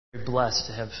Very blessed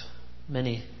to have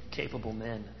many capable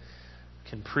men who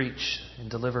can preach and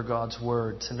deliver God's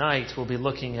Word. Tonight we'll be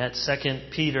looking at 2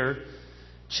 Peter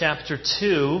chapter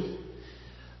 2,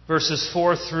 verses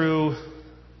 4 through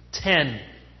 10.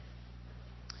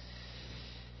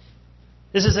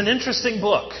 This is an interesting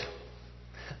book.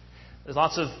 There's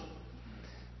lots of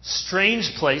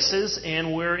strange places,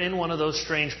 and we're in one of those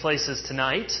strange places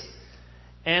tonight.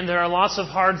 And there are lots of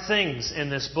hard things in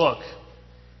this book.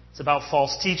 It's about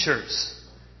false teachers.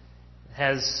 It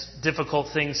has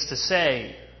difficult things to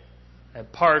say.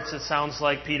 At parts, it sounds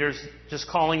like Peter's just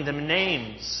calling them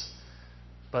names.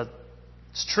 But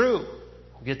it's true.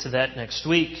 We'll get to that next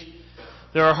week.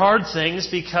 There are hard things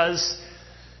because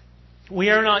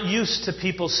we are not used to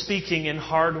people speaking in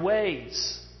hard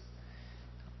ways.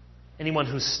 Anyone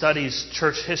who studies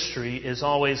church history is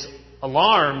always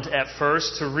alarmed at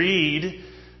first to read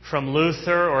from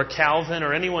Luther or Calvin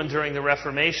or anyone during the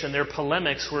Reformation. Their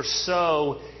polemics were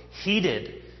so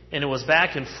heated, and it was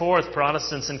back and forth,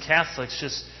 Protestants and Catholics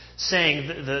just saying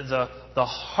the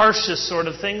harshest sort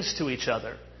of things to each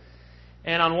other.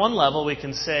 And on one level we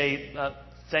can say,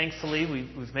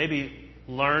 thankfully we've maybe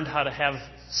learned how to have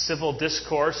civil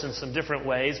discourse in some different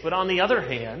ways, but on the other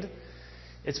hand,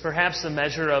 it's perhaps a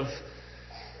measure of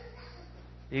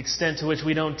the extent to which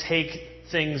we don't take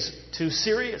things too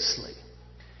seriously.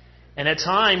 And at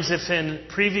times, if in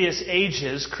previous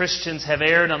ages Christians have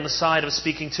erred on the side of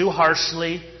speaking too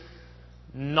harshly,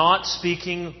 not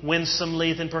speaking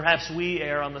winsomely, then perhaps we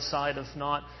err on the side of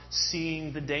not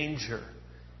seeing the danger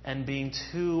and being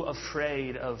too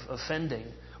afraid of offending.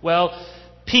 Well,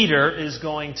 Peter is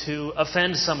going to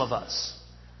offend some of us.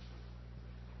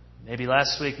 Maybe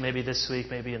last week, maybe this week,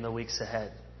 maybe in the weeks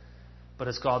ahead. But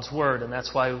it's God's Word, and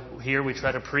that's why here we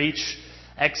try to preach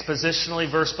expositionally,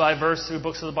 verse by verse, through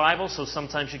books of the Bible. So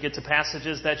sometimes you get to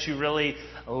passages that you really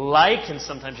like, and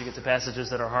sometimes you get to passages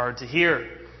that are hard to hear.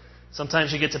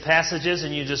 Sometimes you get to passages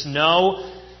and you just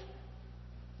know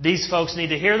these folks need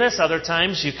to hear this. Other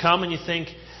times you come and you think,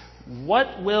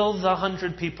 what will the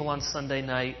 100 people on Sunday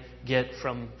night get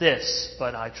from this?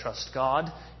 But I trust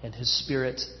God and His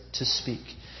Spirit to speak.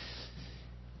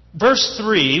 Verse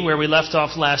 3, where we left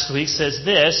off last week, says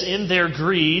this: in their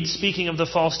greed, speaking of the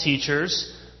false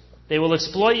teachers, they will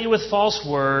exploit you with false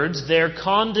words. Their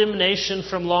condemnation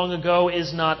from long ago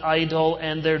is not idle,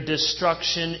 and their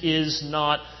destruction is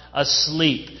not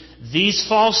asleep. These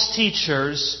false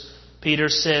teachers, Peter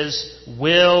says,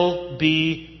 will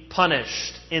be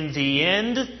punished. In the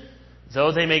end,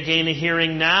 though they may gain a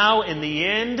hearing now, in the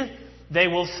end, they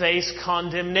will face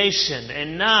condemnation.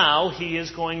 And now he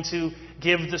is going to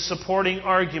give the supporting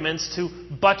arguments to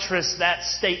buttress that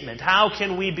statement. How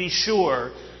can we be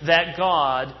sure that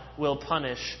God will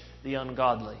punish the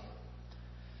ungodly?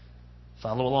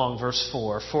 Follow along, verse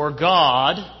 4. For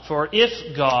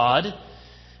if God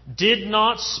did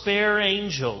not spare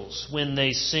angels when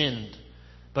they sinned,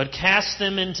 but cast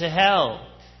them into hell,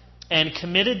 and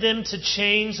committed them to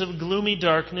chains of gloomy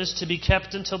darkness to be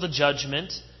kept until the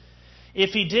judgment, if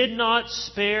He did not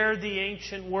spare the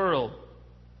ancient world,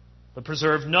 but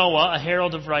preserved Noah, a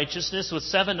herald of righteousness, with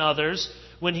 7 others,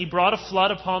 when He brought a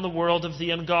flood upon the world of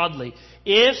the ungodly.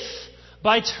 If,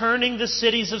 by turning the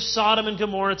cities of Sodom and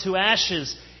Gomorrah to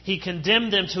ashes, He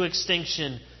condemned them to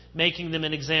extinction, making them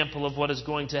an example of what is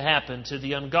going to happen to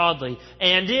the ungodly.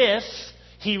 And if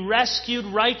He rescued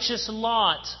righteous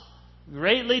Lot,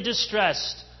 greatly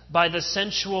distressed by the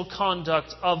sensual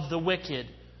conduct of the wicked,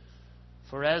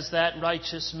 for as that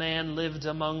righteous man lived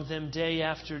among them day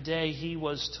after day, he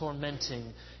was tormenting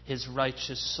his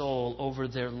righteous soul over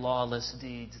their lawless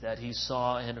deeds that he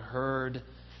saw and heard.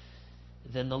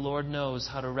 Then the Lord knows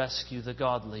how to rescue the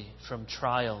godly from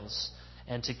trials,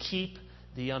 and to keep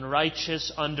the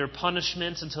unrighteous under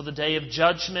punishment until the day of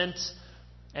judgment,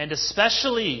 and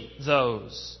especially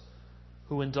those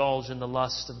who indulge in the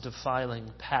lust of defiling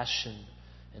passion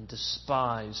and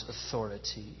despise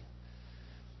authority.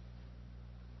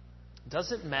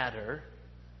 Does it matter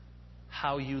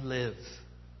how you live?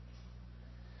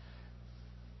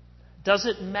 Does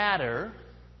it matter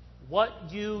what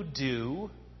you do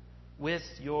with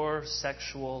your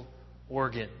sexual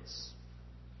organs?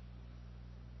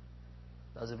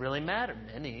 Does it really matter?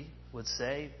 Many would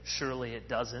say, surely it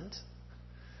doesn't.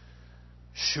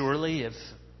 Surely if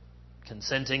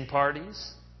consenting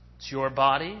parties, it's your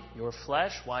body, your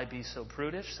flesh, why be so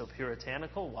prudish, so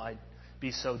puritanical? Why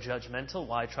be so judgmental?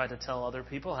 Why try to tell other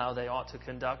people how they ought to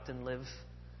conduct and live?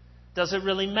 Does it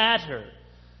really matter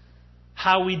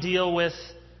how we deal with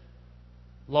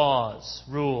laws,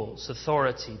 rules,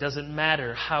 authority? Does it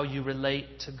matter how you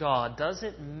relate to God? Does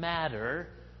it matter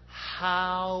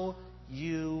how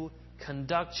you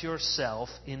conduct yourself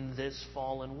in this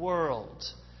fallen world?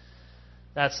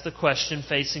 That's the question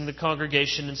facing the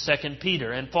congregation in 2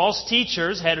 Peter. And false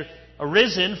teachers had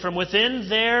arisen from within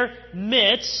their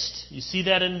midst. You see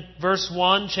that in verse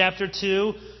 1, chapter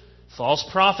 2. False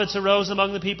prophets arose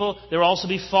among the people. There will also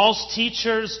be false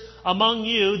teachers among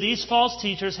you. These false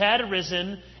teachers had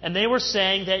arisen, and they were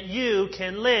saying that you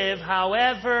can live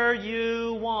however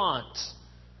you want.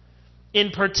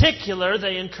 In particular,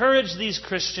 they encouraged these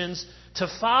Christians to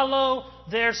follow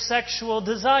their sexual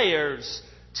desires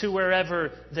to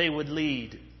wherever they would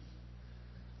lead.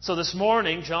 So this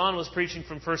morning, John was preaching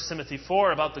from 1 Timothy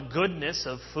 4 about the goodness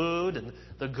of food and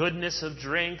the goodness of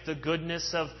drink, the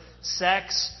goodness of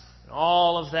sex.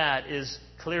 All of that is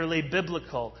clearly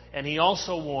biblical. And he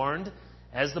also warned,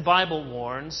 as the Bible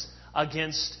warns,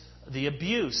 against the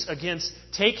abuse, against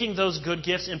taking those good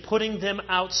gifts and putting them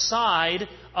outside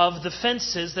of the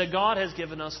fences that God has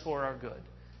given us for our good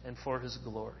and for His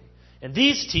glory. And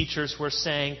these teachers were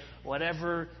saying,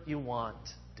 whatever you want,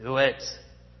 do it.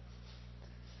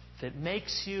 If it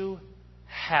makes you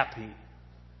happy.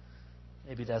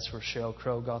 Maybe that's where Sheryl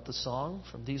Crow got the song,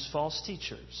 from these false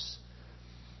teachers.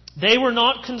 They were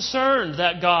not concerned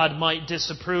that God might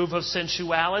disapprove of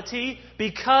sensuality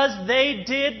because they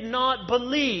did not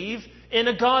believe in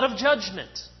a God of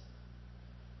judgment.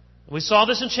 We saw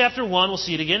this in chapter 1, we'll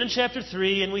see it again in chapter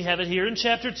 3, and we have it here in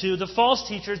chapter 2. The false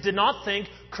teachers did not think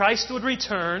Christ would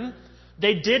return.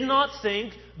 They did not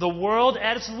think the world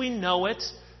as we know it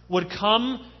would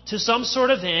come to some sort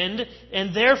of end,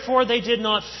 and therefore they did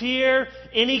not fear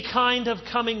any kind of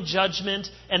coming judgment,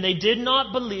 and they did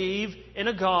not believe in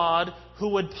a God who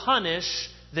would punish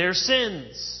their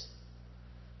sins.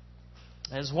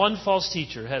 As one false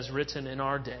teacher has written in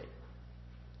our day,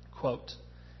 quote,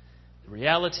 the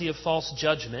reality of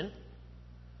judgment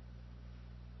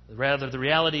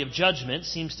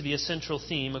seems to be a central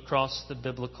theme across the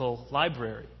biblical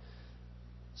library.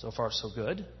 So far, so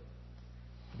good.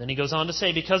 Then he goes on to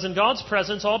say, because in God's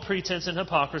presence all pretense and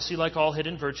hypocrisy, like all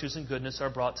hidden virtues and goodness, are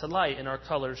brought to light, and our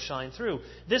colors shine through.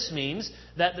 This means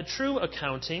that the true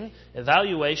accounting,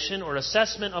 evaluation, or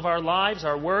assessment of our lives,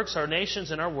 our works, our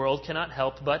nations, and our world cannot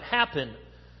help but happen.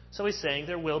 So he's saying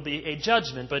there will be a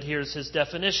judgment, but here's his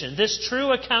definition. This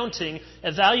true accounting,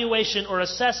 evaluation, or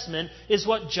assessment is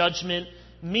what judgment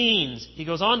means. He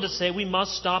goes on to say we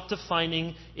must stop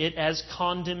defining it as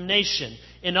condemnation.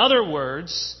 In other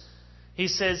words, he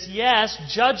says, yes,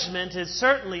 judgment is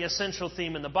certainly a central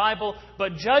theme in the Bible,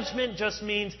 but judgment just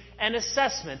means an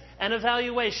assessment, an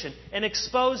evaluation, an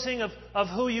exposing of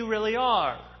who you really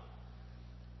are.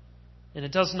 And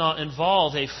it does not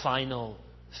involve a final,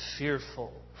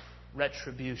 fearful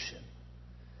retribution.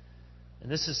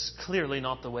 And this is clearly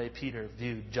not the way Peter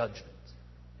viewed judgment.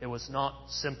 It was not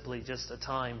simply just a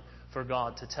time for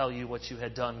God to tell you what you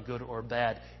had done, good or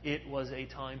bad. It was a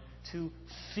time to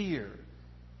fear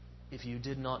if you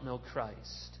did not know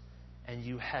Christ and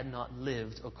you had not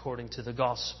lived according to the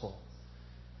gospel.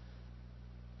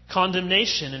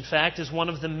 Condemnation, in fact, is one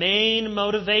of the main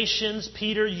motivations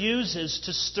Peter uses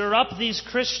to stir up these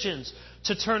Christians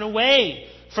to turn away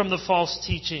from the false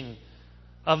teaching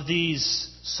of these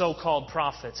so-called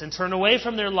prophets and turn away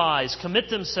from their lies, commit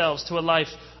themselves to a life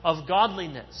of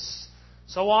godliness.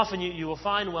 So often you will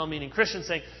find well-meaning Christians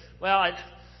saying, well,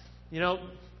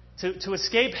 to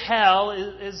escape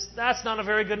hell that's not a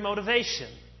very good motivation.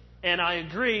 And I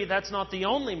agree, that's not the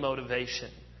only motivation.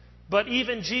 But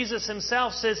even Jesus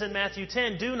Himself says in Matthew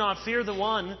 10, do not fear the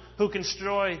one who can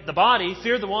destroy the body,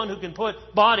 fear the one who can put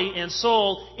body and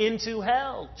soul into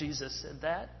hell. Jesus said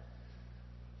that.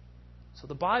 So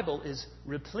the Bible is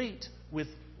replete with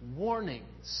warnings.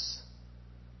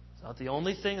 It's not the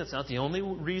only thing, it's not the only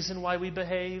reason why we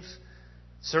behave.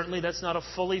 Certainly that's not a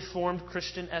fully formed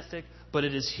Christian ethic, but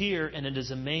it is here and it is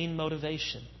a main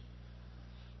motivation.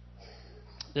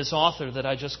 This author that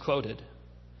I just quoted,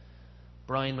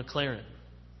 Brian McLaren,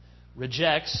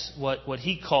 rejects what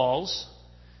he calls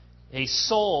a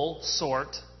soul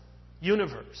sort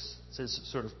universe. It's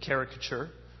his sort of caricature.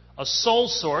 A soul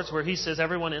sort where he says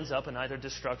everyone ends up in either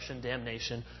destruction,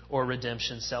 damnation, or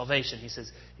redemption, salvation. He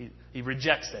says he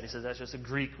rejects that. He says that's just a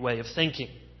Greek way of thinking.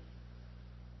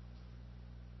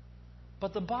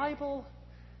 But the Bible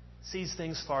sees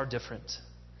things far different.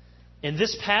 In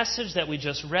this passage that we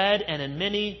just read, and in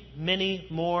many, many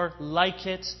more like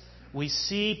it, we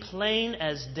see plain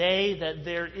as day that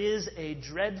there is a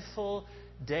dreadful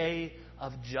day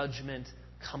of judgment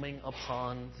coming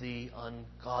upon the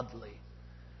ungodly.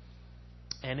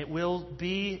 And it will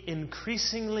be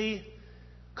increasingly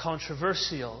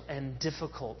controversial and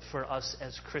difficult for us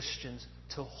as Christians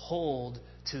to hold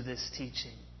to this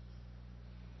teaching.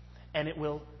 And it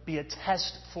will be a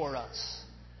test for us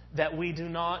that we do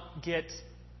not get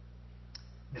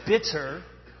bitter,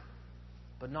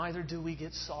 but neither do we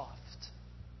get soft.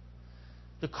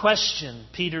 The question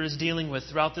Peter is dealing with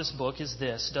throughout this book is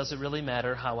this: does it really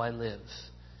matter how I live?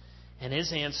 And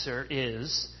his answer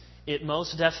is, it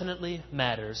most definitely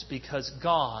matters, because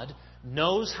God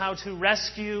knows how to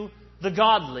rescue the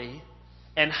godly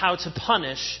and how to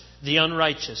punish the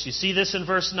unrighteous. You see this in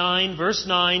verse 9. Verse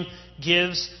 9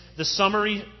 gives the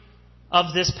summary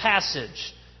of this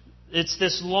passage. It's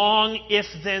this long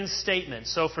if-then statement.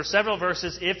 So for several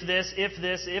verses, if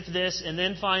this, and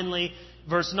then finally,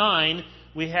 verse 9,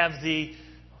 we have the,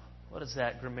 what is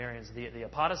that, grammarians? The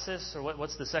apodosis? Or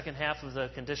what's the second half of the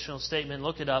conditional statement?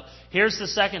 Look it up. Here's the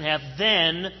second half.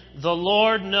 Then the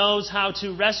Lord knows how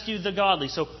to rescue the godly.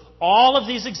 So all of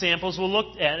these examples we'll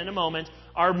look at in a moment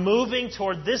are moving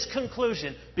toward this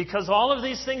conclusion. Because all of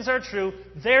these things are true,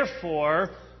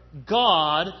 therefore,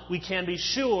 God, we can be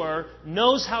sure,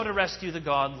 knows how to rescue the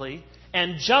godly.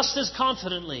 And just as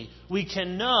confidently, we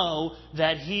can know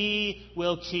that He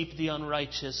will keep the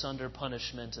unrighteous under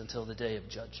punishment until the day of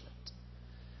judgment.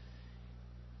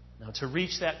 Now, to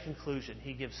reach that conclusion,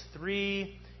 he gives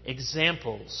 3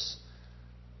 examples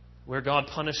where God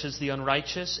punishes the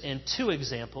unrighteous and 2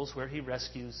 examples where He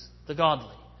rescues the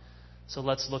godly. So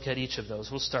let's look at each of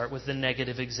those. We'll start with the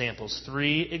negative examples.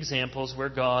 3 examples where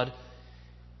God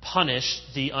punished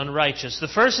the unrighteous. The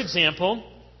first example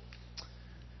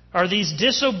are these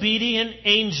disobedient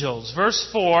angels. Verse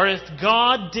 4, if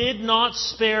God did not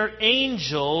spare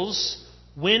angels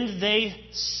when they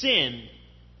sinned.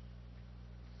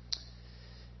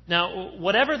 Now,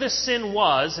 whatever the sin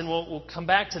was, and we'll come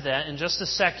back to that in just a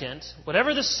second,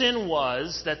 whatever the sin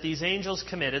was that these angels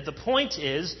committed, the point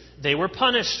is they were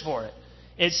punished for it.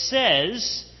 It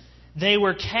says they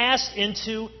were cast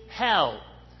into hell.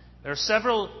 There are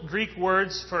several Greek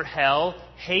words for hell.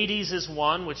 Hades is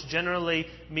one, which generally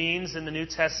means in the New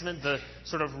Testament the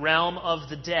sort of realm of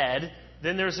the dead.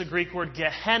 Then there's a Greek word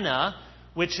Gehenna,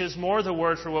 which is more the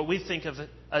word for what we think of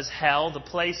as hell, the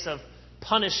place of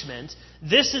punishment.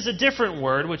 This is a different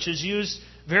word, which is used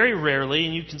very rarely,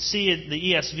 and you can see in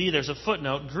the ESV there's a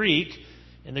footnote, Greek.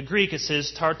 In the Greek it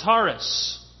says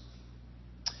Tartarus.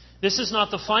 This is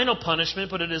not the final punishment,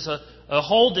 but it is a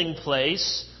holding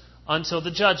place until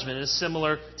the judgment. It is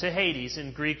similar to Hades.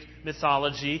 In Greek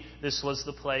mythology, this was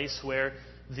the place where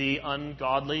the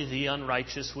ungodly, the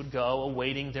unrighteous would go,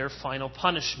 awaiting their final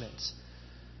punishment.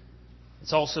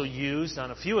 It's also used on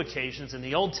a few occasions in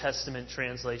the Old Testament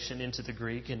translation into the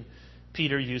Greek, and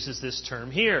Peter uses this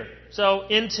term here. So,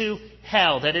 into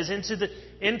hell, that is,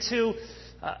 into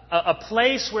a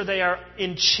place where they are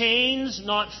in chains,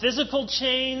 not physical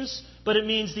chains, but it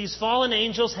means these fallen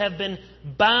angels have been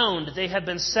bound. They have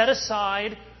been set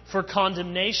aside for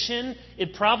condemnation.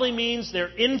 It probably means their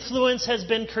influence has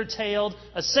been curtailed.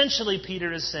 Essentially,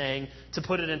 Peter is saying, to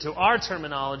put it into our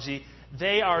terminology,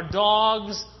 they are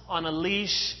dogs on a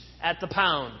leash at the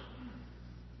pound.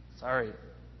 Sorry,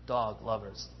 dog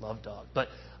lovers, love dog. But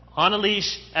on a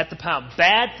leash at the pound.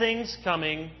 Bad things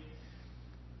coming.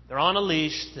 They're on a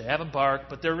leash, they have a bark,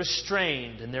 but they're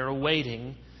restrained and they're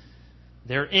awaiting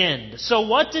their end. So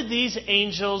what did these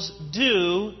angels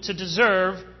do to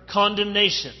deserve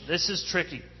condemnation? This is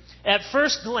tricky. At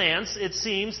first glance, it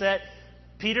seems that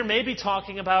Peter may be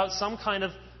talking about some kind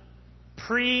of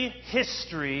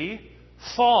prehistory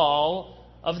fall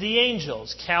of the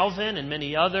angels. Calvin and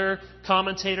many other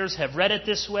commentators have read it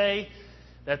this way,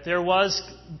 that there was,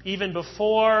 even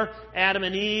before Adam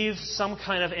and Eve, some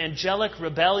kind of angelic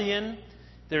rebellion.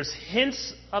 There's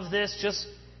hints of this, just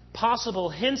possible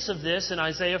hints of this in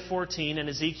Isaiah 14 and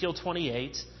Ezekiel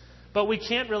 28, but we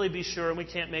can't really be sure and we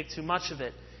can't make too much of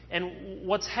it. And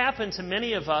what's happened to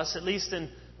many of us, at least in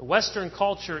Western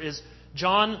culture, is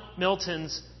John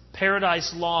Milton's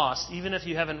Paradise Lost. Even if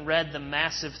you haven't read the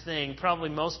massive thing, probably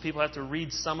most people have to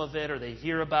read some of it or they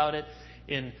hear about it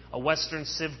in a Western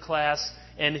Civ class.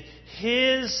 And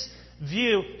his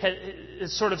view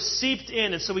is sort of seeped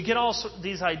in. And so we get all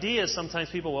these ideas. Sometimes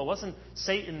people, well, wasn't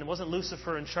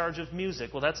Lucifer in charge of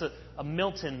music? Well, that's a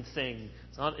Milton thing.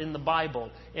 It's not in the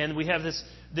Bible. And we have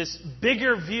this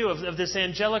bigger view of this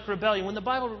angelic rebellion when the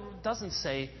Bible doesn't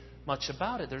say much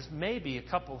about it. There's maybe a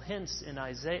couple hints in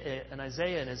Isaiah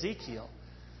and Ezekiel.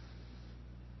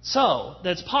 So,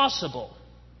 that's possible.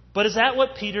 But is that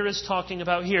what Peter is talking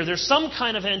about here? There's some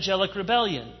kind of angelic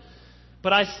rebellion.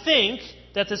 But I think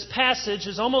that this passage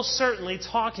is almost certainly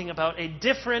talking about a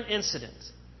different incident.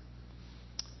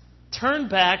 Turn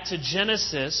back to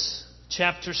Genesis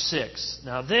chapter 6.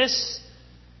 Now this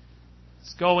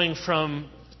is going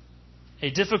from a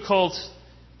difficult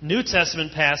New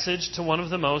Testament passage to one of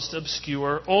the most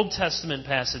obscure Old Testament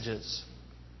passages.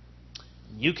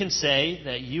 You can say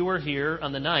that you were here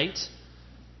on the night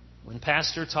when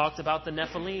Pastor talked about the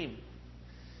Nephilim.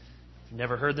 If you've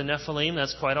never heard the Nephilim,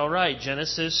 that's quite all right.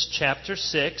 Genesis chapter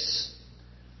 6,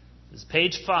 this is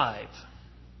page 5.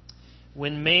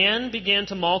 When man began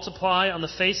to multiply on the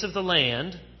face of the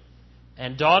land,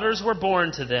 and daughters were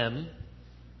born to them,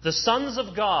 the sons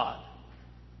of God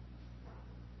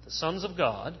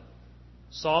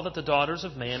saw that the daughters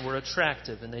of man were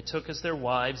attractive, and they took as their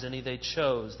wives any they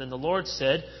chose. Then the Lord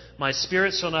said, My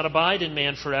spirit shall not abide in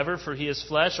man forever, for he is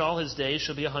flesh. All his days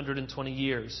shall be 120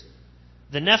 years.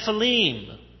 The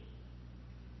Nephilim,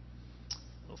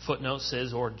 footnote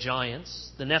says, or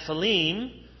giants. The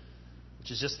Nephilim,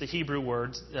 which is just the Hebrew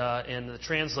word, and the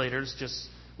translators just,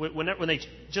 when they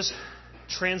just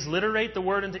transliterate the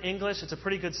word into English, it's a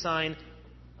pretty good sign.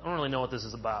 I don't really know what this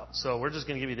is about. So we're just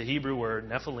going to give you the Hebrew word,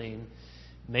 Nephilim.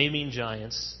 May mean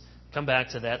giants. Come back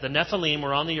to that. The Nephilim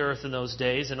were on the earth in those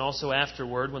days, and also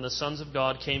afterward, when the sons of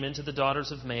God came into the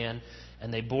daughters of man,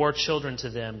 and they bore children to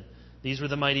them. These were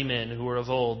the mighty men who were of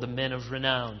old, the men of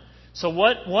renown. So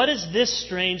what is this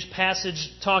strange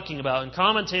passage talking about? And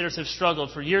commentators have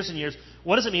struggled for years and years.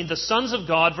 What does it mean? The sons of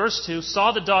God, verse 2,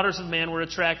 saw the daughters of man were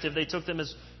attractive. They took them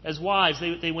as wives.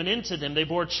 They went into them. They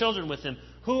bore children with them.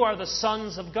 Who are the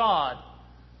sons of God?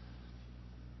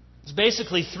 There's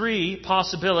basically three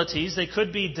possibilities. They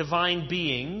could be divine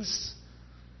beings,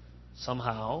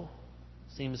 somehow.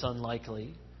 Seems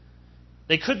unlikely.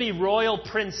 They could be royal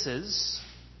princes.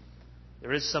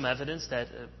 There is some evidence that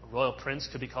a royal prince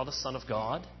could be called a son of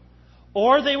God.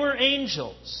 Or they were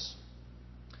angels.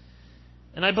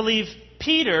 And I believe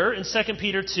Peter, in 2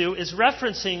 Peter 2, is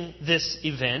referencing this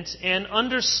event and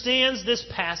understands this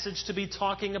passage to be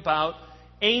talking about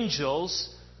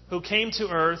angels who came to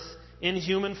earth in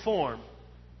human form.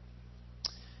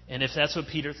 And if that's what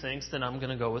Peter thinks, then I'm going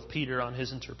to go with Peter on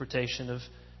his interpretation of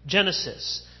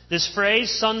Genesis. This phrase,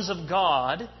 sons of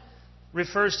God,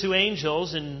 refers to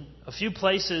angels in a few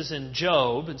places in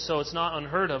Job, and so it's not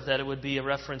unheard of that it would be a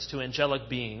reference to angelic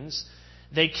beings.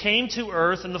 They came to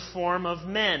earth in the form of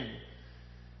men.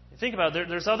 Think about it.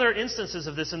 There's other instances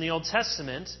of this in the Old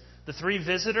Testament. The three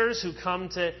visitors who come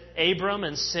to Abram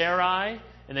and Sarai,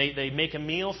 and they make a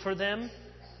meal for them.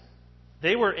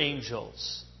 They were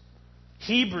angels.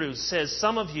 Hebrews says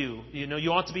some of you,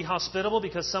 you ought to be hospitable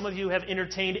because some of you have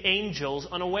entertained angels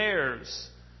unawares.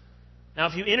 Now,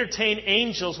 if you entertain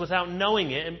angels without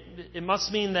knowing it, it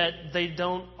must mean that they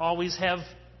don't always have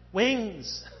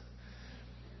wings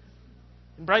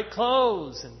and bright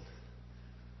clothes. And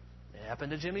it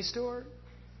happened to Jimmy Stewart.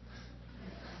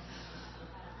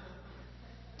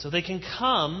 So they can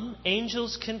come,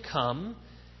 angels can come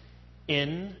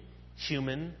in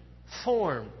human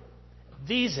form.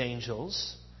 These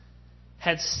angels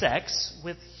had sex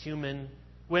with human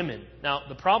women. Now,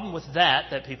 the problem with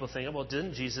that people think, well,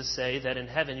 didn't Jesus say that in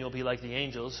heaven you'll be like the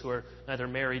angels who are neither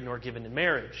married nor given in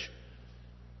marriage?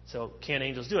 So, can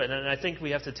angels do it? And I think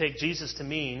we have to take Jesus to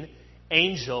mean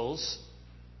angels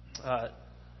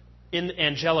in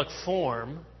angelic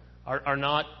form are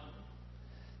not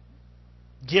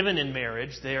given in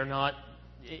marriage. They are not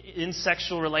in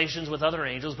sexual relations with other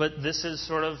angels, but this is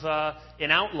sort of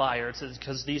an outlier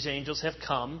because these angels have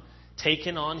come,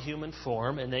 taken on human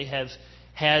form, and they have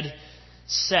had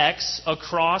sex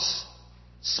across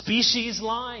species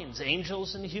lines,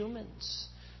 angels and humans.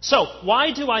 So,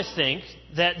 why do I think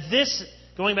that this,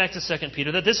 going back to 2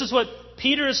 Peter, that this is what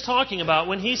Peter is talking about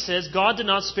when he says God did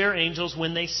not spare angels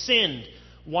when they sinned?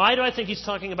 Why do I think he's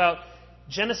talking about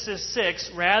Genesis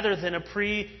 6 rather than a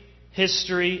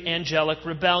prehistory angelic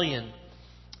rebellion?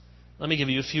 Let me give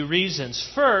you a few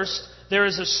reasons. First, there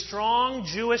is a strong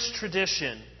Jewish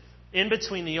tradition in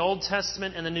between the Old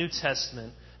Testament and the New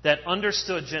Testament that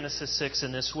understood Genesis 6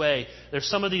 in this way. There's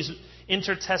some of these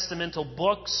intertestamental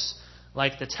books,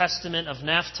 like the Testament of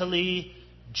Naphtali,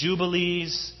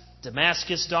 Jubilees,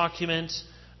 Damascus document,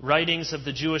 writings of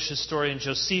the Jewish historian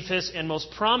Josephus, and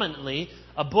most prominently,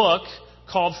 a book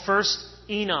called First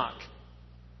Enoch.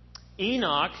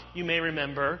 Enoch, you may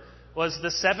remember, was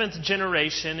the seventh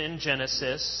generation in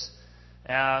Genesis.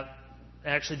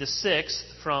 Actually, the sixth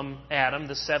from Adam,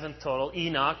 the seventh total.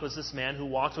 Enoch was this man who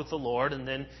walked with the Lord, and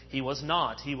then he was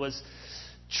not. He was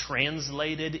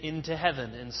translated into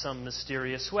heaven in some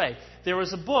mysterious way. There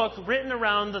was a book written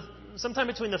around sometime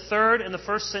between the 3rd and the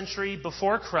 1st century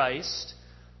before Christ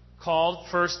called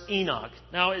First Enoch.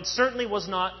 Now, it certainly was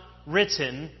not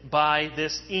written by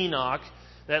this Enoch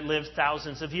that lived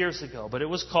thousands of years ago, but it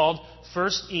was called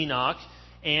First Enoch,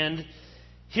 and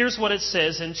here's what it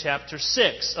says in chapter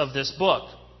 6 of this book.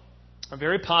 a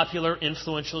very popular,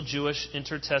 influential Jewish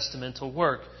intertestamental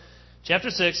work. Chapter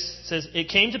 6 says, "It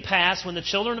came to pass when the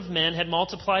children of men had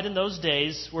multiplied in those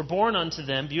days, were born unto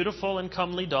them beautiful and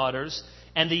comely daughters,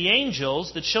 and the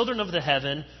angels, the children of the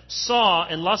heaven, saw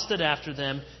and lusted after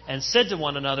them, and said to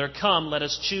one another, Come, let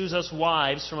us choose us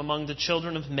wives from among the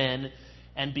children of men,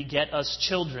 and beget us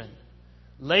children."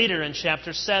 Later in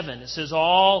chapter 7, it says,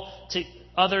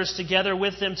 "Others together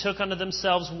with them took unto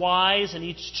themselves wives, and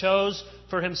each chose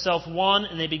for himself one,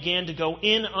 and they began to go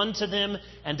in unto them,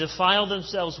 and defile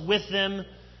themselves with them,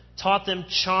 taught them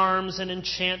charms and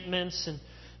enchantments, and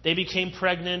they became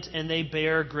pregnant, and they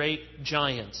bare great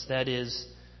giants," that is,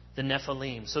 the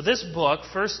Nephilim. So this book,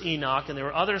 First Enoch, and there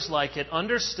were others like it,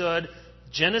 understood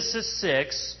Genesis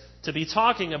 6 to be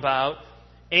talking about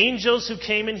angels who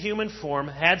came in human form,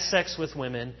 had sex with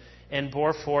women, and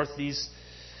bore forth these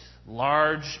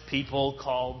large people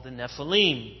called the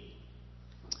Nephilim.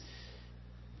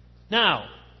 Now,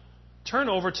 turn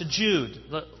over to Jude.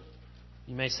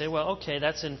 You may say, well, okay,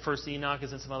 that's in 1 Enoch,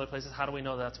 is in some other places. How do we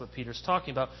know that's what Peter's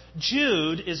talking about?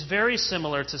 Jude is very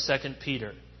similar to 2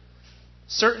 Peter.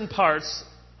 Certain parts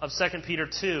of 2 Peter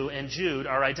 2 and Jude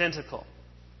are identical.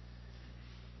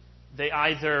 They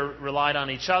either relied on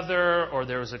each other, or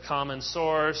there was a common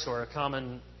source, or a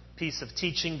common piece of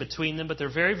teaching between them, but they're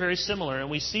very, very similar. And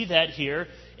we see that here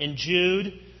in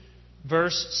Jude,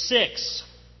 verse 6.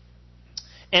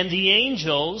 "And the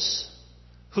angels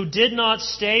who did not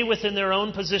stay within their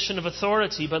own position of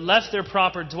authority, but left their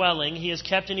proper dwelling, he has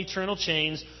kept in eternal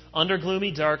chains under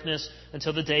gloomy darkness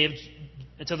until the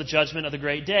judgment of the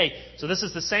great day." So this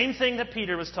is the same thing that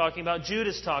Peter was talking about, Jude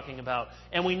is talking about.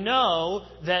 And we know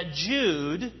that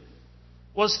Jude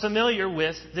was familiar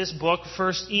with this book,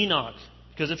 1 Enoch.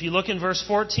 Because if you look in verse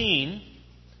 14,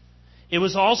 "It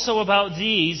was also about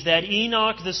these that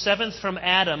Enoch, the seventh from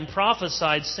Adam,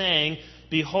 prophesied, saying,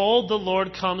 Behold, the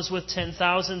Lord comes with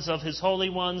 10,000s of his holy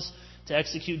ones to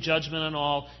execute judgment on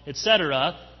all,"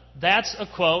 etc. That's a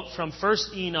quote from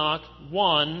 1 Enoch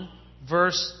 1,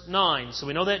 verse 9. So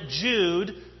we know that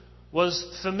Jude was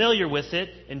familiar with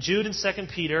it, and Jude and 2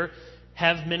 Peter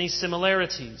have many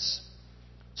similarities.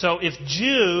 So if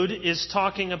Jude is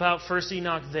talking about 1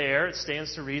 Enoch there, it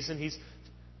stands to reason he's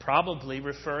probably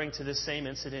referring to this same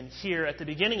incident here at the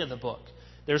beginning of the book.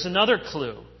 There's another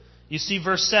clue. You see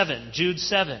verse 7, Jude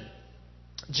 7.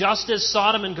 "Just as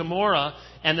Sodom and Gomorrah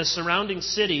and the surrounding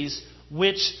cities,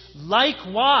 which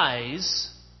likewise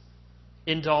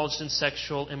indulged in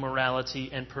sexual immorality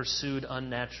and pursued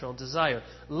unnatural desire."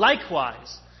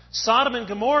 Likewise, Sodom and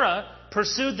Gomorrah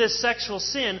pursued this sexual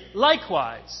sin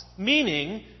likewise,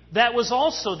 meaning that was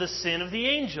also the sin of the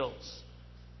angels.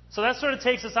 So that sort of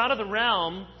takes us out of the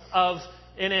realm of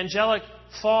an angelic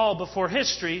fall before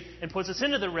history and puts us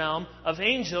into the realm of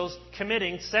angels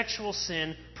committing sexual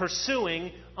sin,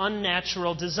 pursuing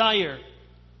unnatural desire.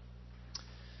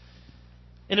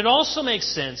 And it also makes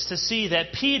sense to see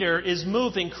that Peter is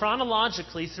moving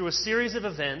chronologically through a series of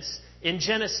events in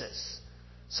Genesis.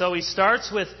 So he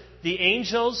starts with the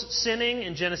angels sinning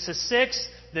in Genesis 6,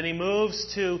 then he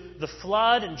moves to the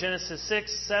flood in Genesis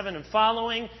 6, 7, and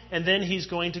following, and then he's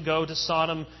going to go to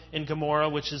Sodom and Gomorrah,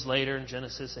 which is later in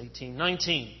Genesis 18,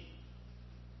 19.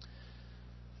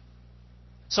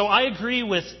 So I agree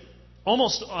with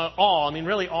almost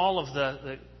really all of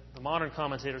the modern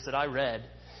commentators that I read,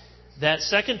 that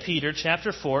 2 Peter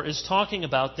chapter 4 is talking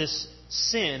about this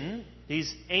sin,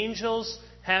 these angels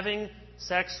having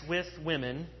sex with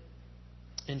women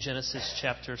in Genesis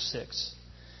chapter 6.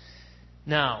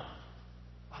 Now,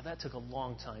 that took a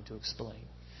long time to explain.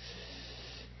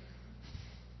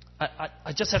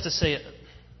 I just have to say,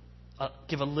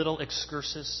 give a little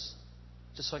excursus,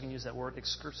 just so I can use that word,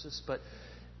 excursus, but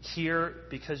here,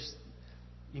 because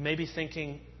you may be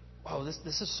thinking,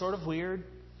 this is sort of weird,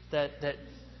 that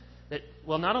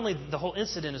not only the whole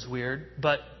incident is weird,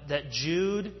 but that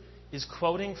Jude is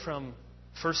quoting from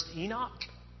 1 Enoch.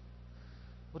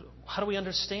 How do we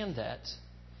understand that?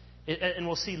 And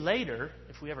we'll see later,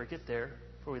 if we ever get there,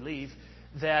 before we leave,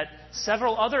 that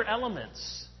several other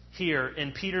elements here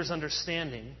in Peter's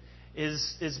understanding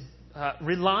is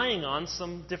relying on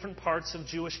some different parts of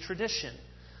Jewish tradition.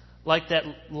 Like that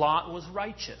Lot was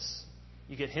righteous.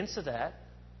 You get hints of that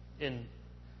in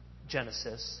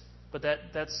Genesis, but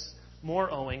that's more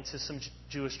owing to some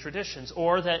Jewish traditions.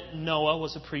 Or that Noah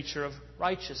was a preacher of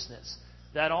righteousness.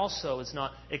 That also is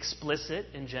not explicit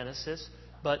in Genesis,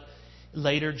 but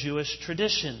later Jewish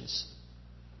traditions.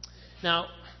 Now,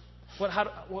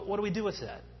 what do we do with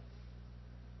that?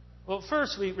 Well,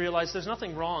 first we realize there's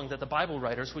nothing wrong that the Bible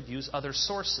writers would use other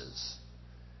sources.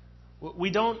 We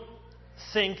don't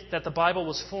think that the Bible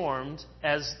was formed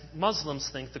as Muslims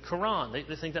think the Quran.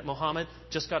 They think that Muhammad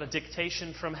just got a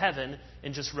dictation from heaven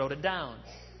and just wrote it down.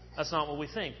 That's not what we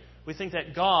think. We think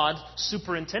that God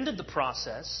superintended the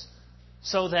process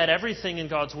so that everything in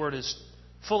God's Word is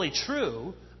fully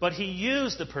true, but He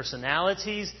used the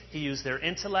personalities, He used their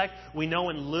intellect. We know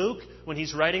in Luke, when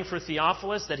he's writing for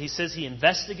Theophilus, that he says he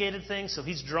investigated things, so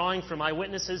he's drawing from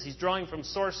eyewitnesses, he's drawing from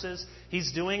sources,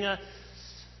 he's doing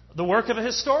the work of a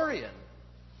historian.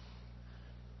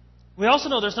 We also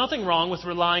know there's nothing wrong with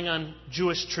relying on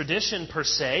Jewish tradition per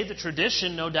se. The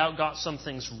tradition no doubt got some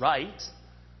things right.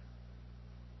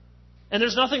 And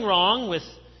there's nothing wrong with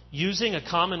using a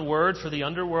common word for the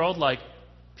underworld like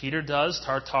Peter does,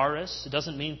 Tartarus. It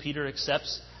doesn't mean Peter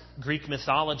accepts Greek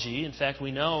mythology. In fact,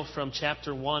 we know from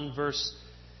chapter 1, verse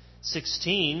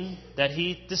 16, that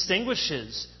he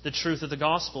distinguishes the truth of the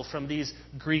gospel from these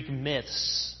Greek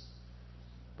myths.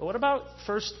 But what about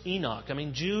 1 Enoch? I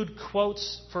mean, Jude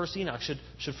quotes 1 Enoch. Should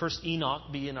 1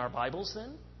 Enoch be in our Bibles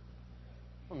then?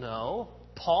 Well, no.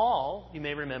 Paul, you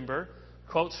may remember,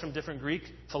 quotes from different Greek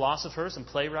philosophers and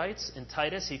playwrights. In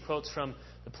Titus, he quotes from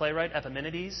the playwright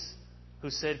Epimenides, who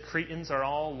said Cretans are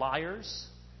all liars.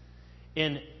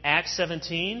 In Acts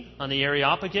 17, on the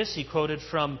Areopagus, he quoted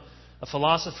from a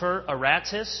philosopher,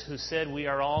 Aratus, who said we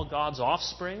are all God's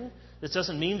offspring. This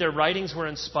doesn't mean their writings were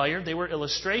inspired. They were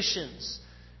illustrations.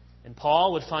 And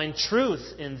Paul would find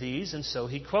truth in these, and so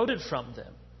he quoted from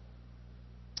them.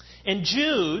 In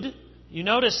Jude, you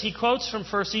notice he quotes from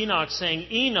 1 Enoch saying,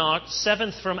 Enoch,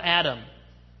 seventh from Adam.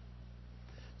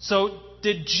 So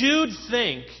did Jude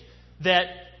think that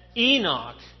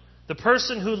Enoch, the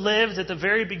person who lived at the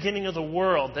very beginning of the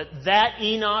world, that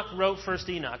Enoch wrote 1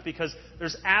 Enoch? Because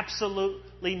there's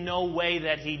absolutely no way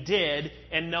that he did,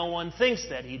 and no one thinks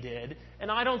that he did. And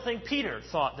I don't think Peter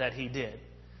thought that he did.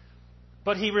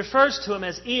 But he refers to him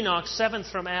as Enoch, seventh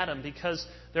from Adam, because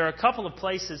there are a couple of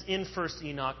places in 1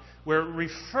 Enoch where it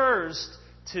refers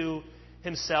to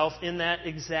himself in that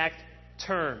exact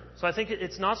term. So I think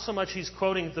it's not so much he's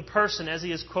quoting the person as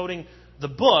he is quoting the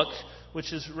book,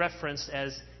 which is referenced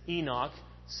as Enoch,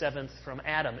 seventh from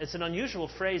Adam. It's an unusual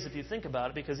phrase if you think about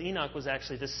it, because Enoch was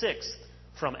actually the sixth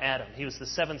from Adam. He was the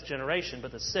seventh generation,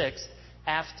 but the sixth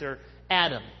after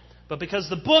Adam. But because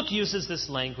the book uses this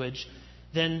language,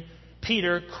 then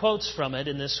Peter quotes from it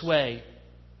in this way.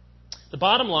 The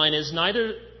bottom line is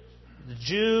neither the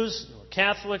Jews, nor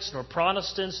Catholics, nor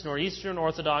Protestants, nor Eastern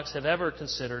Orthodox have ever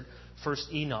considered 1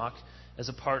 Enoch as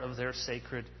a part of their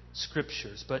sacred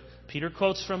scriptures. But Peter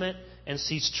quotes from it and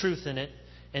sees truth in it,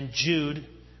 and Jude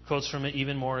quotes from it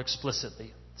even more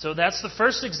explicitly. So that's the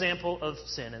first example of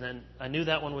sin, and then I knew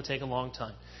that one would take a long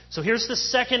time. So here's the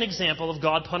second example of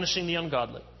God punishing the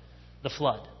ungodly, the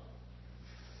flood.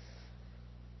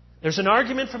 There's an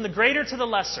argument from the greater to the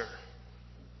lesser.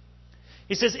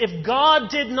 He says, if God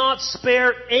did not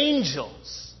spare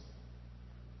angels,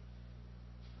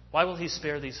 why will He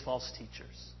spare these false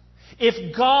teachers?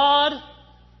 If God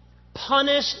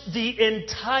punished the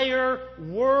entire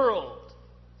world,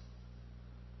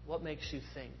 what makes you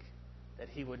think that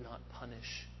He would not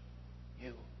punish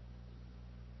you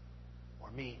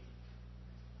or me?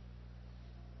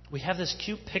 We have this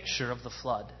cute picture of the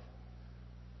flood.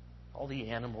 All the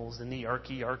animals in the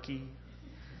arky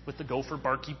with the gopher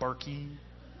barky.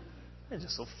 It's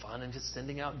just so fun, and just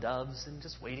sending out doves and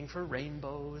just waiting for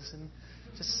rainbows and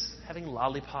just having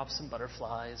lollipops and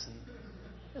butterflies.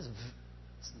 And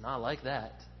it's not like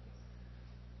that.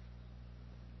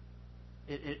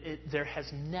 There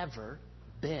has never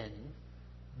been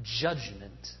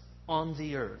judgment on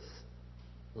the earth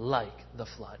like the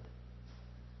flood.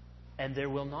 And there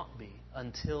will not be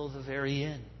until the very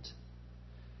end.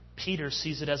 Peter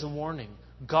sees it as a warning.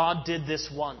 God did this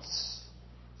once.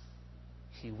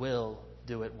 He will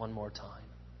do it one more time.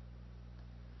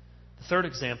 The third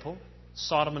example,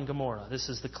 Sodom and Gomorrah. This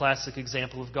is the classic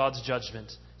example of God's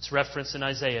judgment. It's referenced in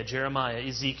Isaiah, Jeremiah,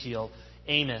 Ezekiel,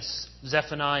 Amos,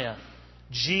 Zephaniah.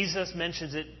 Jesus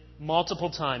mentions it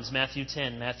multiple times. Matthew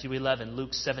 10, Matthew 11,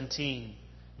 Luke 17.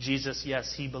 Jesus,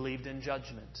 yes, He believed in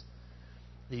judgment.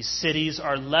 These cities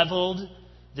are leveled.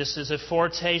 This is a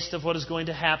foretaste of what is going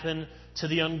to happen to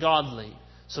the ungodly.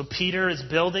 So Peter is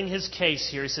building his case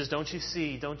here. He says, don't you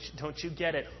see? Don't you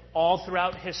get it? All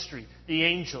throughout history, the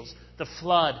angels, the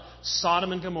flood,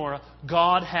 Sodom and Gomorrah,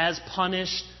 God has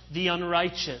punished the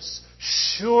unrighteous.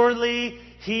 Surely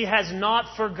He has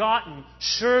not forgotten.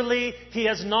 Surely He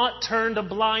has not turned a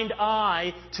blind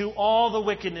eye to all the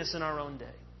wickedness in our own day.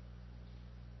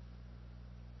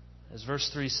 As verse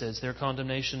 3 says, their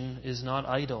condemnation is not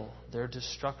idle. Their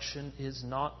destruction is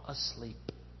not asleep.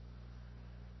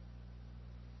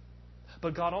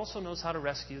 But God also knows how to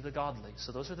rescue the godly.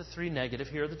 So those are the three negative.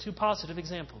 Here are the two positive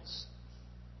examples.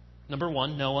 Number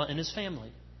one, Noah and his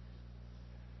family.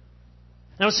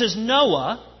 Now it says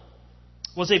Noah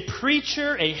was a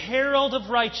preacher, a herald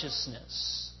of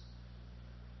righteousness.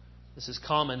 This is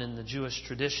common in the Jewish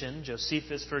tradition.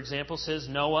 Josephus, for example, says,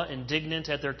 Noah, indignant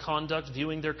at their conduct,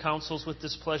 viewing their counsels with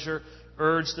displeasure,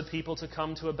 urged the people to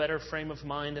come to a better frame of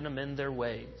mind and amend their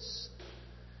ways.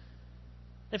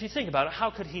 If you think about it,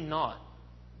 how could he not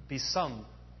be some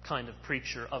kind of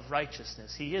preacher of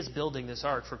righteousness? He is building this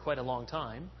ark for quite a long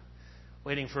time,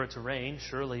 waiting for it to rain.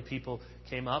 Surely people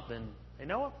came up and, hey,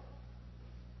 Noah,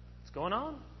 what's going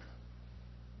on?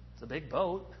 It's a big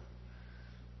boat.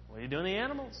 What are you doing to the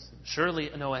animals? Surely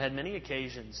Noah had many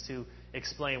occasions to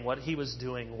explain what he was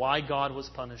doing, why God was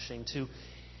punishing, to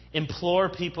implore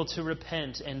people to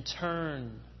repent and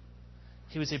turn.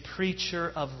 He was a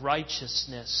preacher of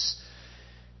righteousness.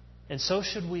 And so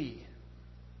should we.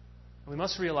 We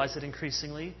must realize that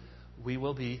increasingly we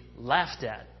will be laughed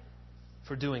at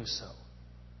for doing so.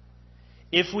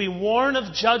 If we warn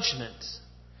of judgment,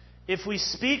 if we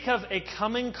speak of a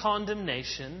coming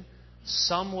condemnation,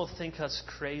 some will think us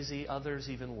crazy, others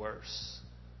even worse.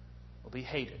 Will be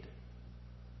hated.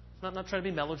 I'm not trying to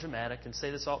be melodramatic and say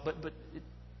this all, but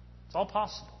it's all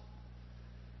possible.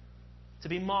 To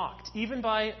be mocked, even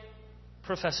by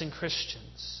professing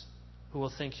Christians who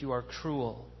will think you are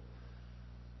cruel,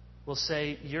 will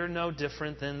say, you're no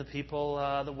different than the people,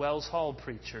 the Wells Hall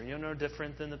preacher. You're no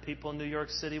different than the people in New York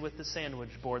City with the sandwich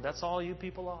board. That's all you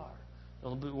people are.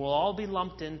 We'll all be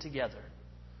lumped in together.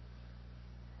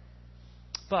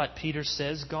 But Peter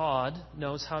says God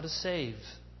knows how to save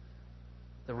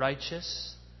the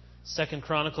righteous. 2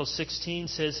 Chronicles 16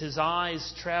 says his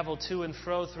eyes travel to and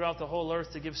fro throughout the whole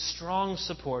earth to give strong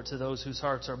support to those whose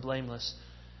hearts are blameless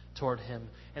toward him.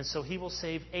 And so he will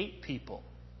save 8 people.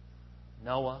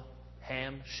 Noah,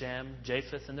 Ham, Shem,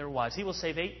 Japheth, and their wives. He will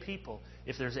save 8 people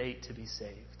if there's 8 to be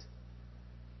saved.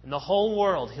 In the whole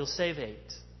world, he'll save 8.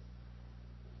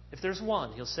 If there's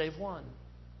 1, he'll save 1.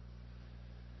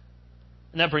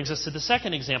 And that brings us to the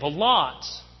second example, Lot.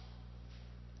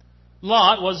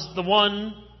 Lot was the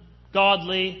one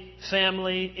godly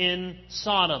family in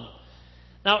Sodom.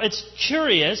 Now, it's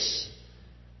curious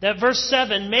that verse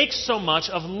 7 makes so much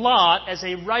of Lot as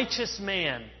a righteous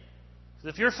man.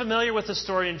 If you're familiar with the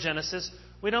story in Genesis,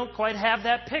 we don't quite have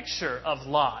that picture of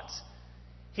Lot.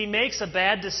 He makes a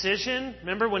bad decision.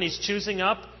 Remember when he's choosing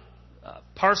up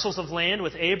parcels of land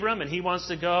with Abram and he wants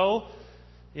to go,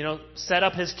 set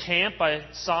up his camp by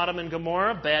Sodom and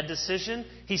Gomorrah. Bad decision.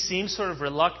 He seems sort of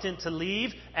reluctant to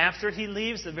leave. After he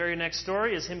leaves, the very next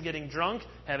story is him getting drunk,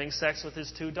 having sex with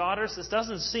his 2 daughters. This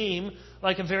doesn't seem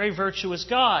like a very virtuous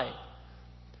guy.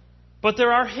 But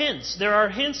there are hints. There are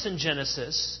hints in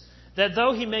Genesis that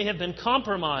though he may have been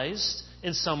compromised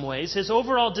in some ways, his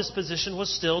overall disposition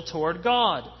was still toward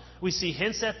God. We see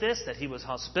hints at this, that he was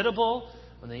hospitable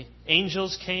when the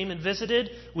angels came and visited.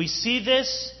 We see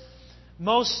this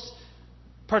most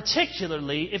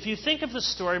particularly, if you think of the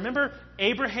story, remember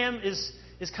Abraham is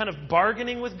kind of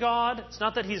bargaining with God. It's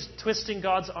not that he's twisting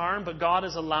God's arm, but God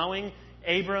is allowing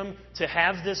Abram to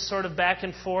have this sort of back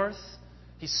and forth.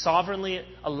 He's sovereignly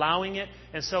allowing it.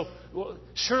 And so,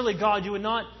 surely God, you would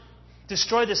not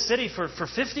destroy the city for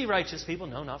 50 righteous people.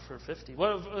 No, not for 50.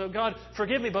 God,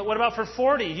 forgive me, but what about for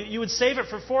 40? You would save it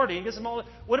for 40. He gives them all.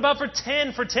 What about for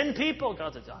 10? For 10 people?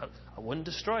 God says, I wouldn't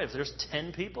destroy it if there's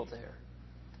 10 people there.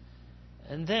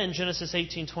 And then Genesis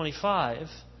 18:25,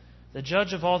 the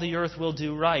judge of all the earth will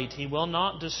do right. He will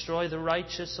not destroy the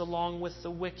righteous along with the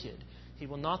wicked. He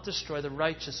will not destroy the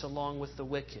righteous along with the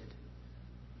wicked.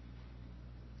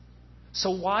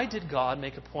 So why did God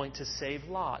make a point to save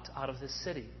Lot out of this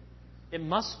city? It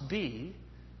must be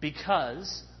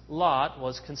because Lot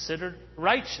was considered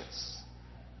righteous.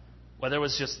 Whether it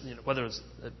was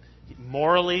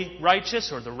morally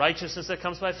righteous or the righteousness that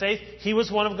comes by faith, he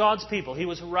was one of God's people. He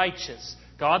was righteous.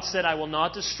 God said, I will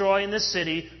not destroy in this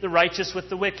city the righteous with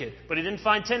the wicked. But he didn't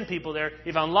find 10 people there.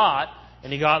 He found Lot,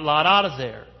 and he got Lot out of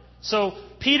there. So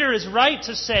Peter is right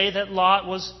to say that Lot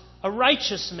was a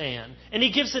righteous man. And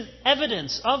he gives an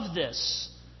evidence of this.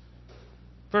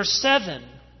 Verse 7.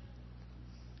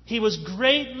 He was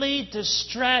greatly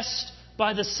distressed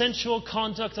by the sensual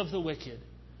conduct of the wicked.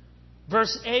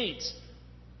 Verse 8.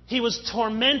 He was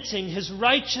tormenting his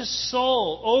righteous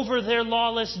soul over their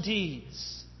lawless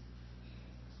deeds.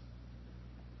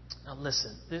 Now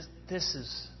listen, this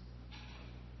is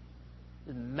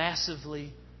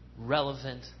massively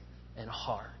relevant and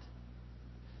hard.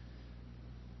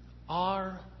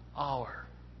 Are our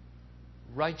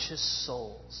righteous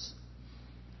souls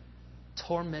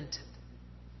tormented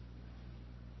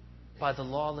by the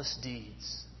lawless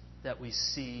deeds that we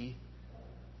see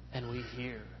and we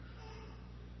hear?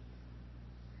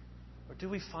 Or do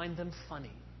we find them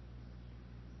funny?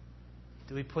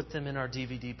 Do we put them in our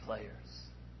DVD players?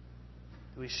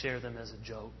 Do we share them as a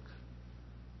joke?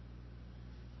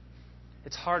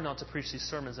 It's hard not to preach these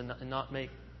sermons and not make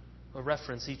a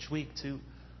reference each week to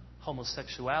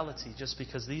homosexuality, just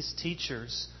because these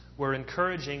teachers were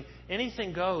encouraging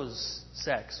anything goes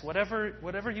sex,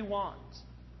 whatever you want.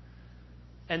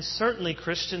 And certainly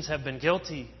Christians have been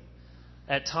guilty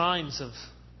at times of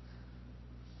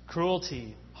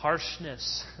cruelty,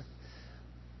 harshness,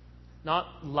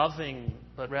 not loving,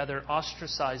 but rather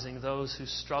ostracizing those who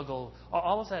struggle.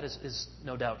 All of that is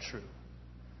no doubt true.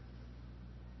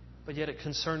 But yet it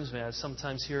concerns me. I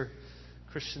sometimes hear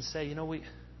Christians say,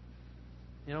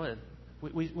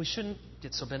 we shouldn't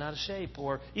get so bent out of shape.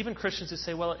 Or even Christians who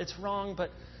say, well, it's wrong,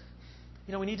 but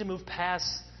we need to move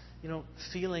past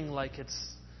feeling like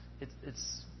it's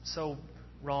so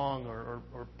wrong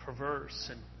or perverse.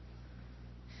 And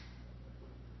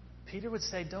Peter would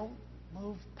say, don't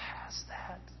move past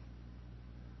that.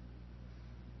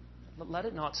 Let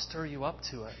it not stir you up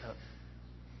to a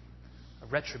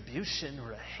retribution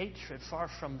or a hatred. Far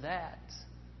from that.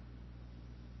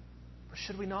 Or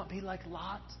should we not be like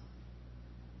Lot,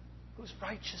 whose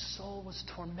righteous soul was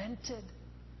tormented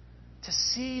to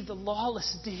see the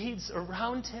lawless deeds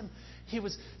around him? He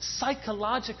was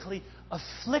psychologically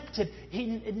afflicted. He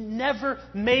never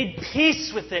made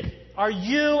peace with it. Are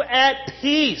you at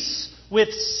peace with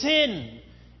sin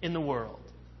in the world?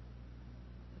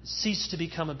 Cease to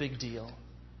become a big deal.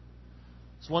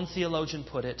 As one theologian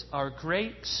put it, our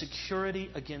great security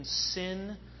against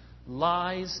sin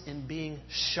lies in being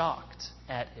shocked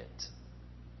at it.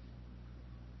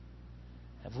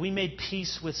 Have we made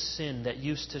peace with sin that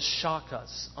used to shock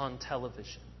us on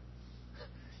television?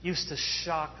 Used to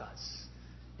shock us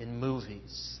in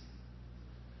movies?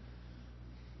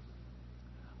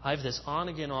 I have this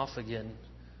on-again, off-again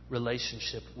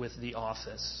relationship with The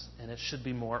Office, and it should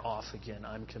be more off-again,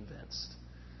 I'm convinced.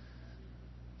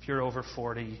 If you're over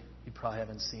 40, you probably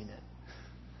haven't seen it.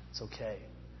 It's okay.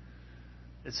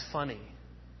 It's funny.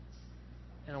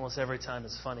 And almost every time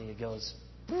it's funny, it goes,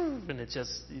 and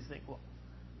you think, well,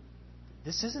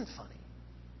 this isn't funny.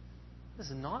 This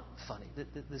is not funny.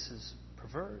 This is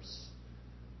perverse.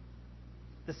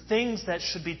 The things that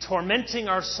should be tormenting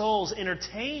our souls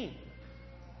entertain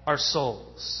our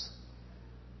souls.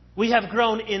 We have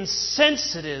grown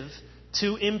insensitive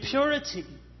to impurity.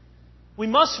 We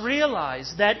must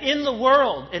realize that in the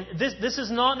world, and this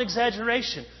is not an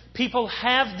exaggeration, people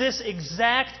have this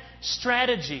exact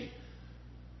strategy.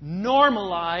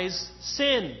 Normalize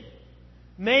sin.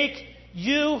 Make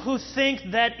you who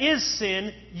think that is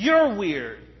sin, you're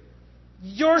weird.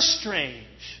 You're strange.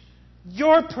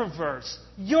 You're perverse.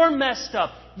 You're messed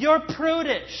up. You're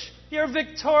prudish. You're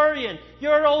Victorian.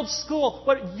 You're old school.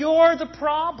 But you're the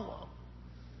problem.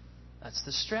 That's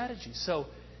the strategy. So,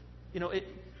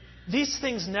 these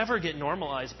things never get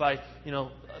normalized by,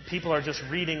 people are just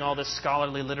reading all this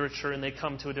scholarly literature and they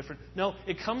come to a different... No,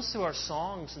 it comes through our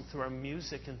songs and through our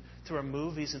music and through our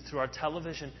movies and through our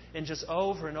television and just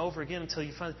over and over again until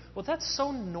you find, well, that's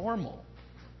so normal.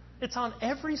 It's on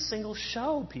every single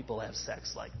show people have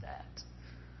sex like that.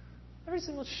 Every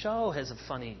single show has a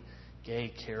funny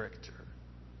gay character.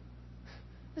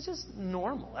 It's just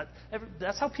normal.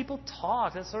 That's how people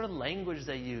talk. That's sort of language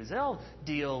they use. They all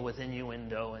deal with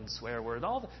innuendo and swear words.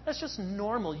 That's just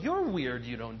normal. You're weird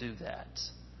you don't do that.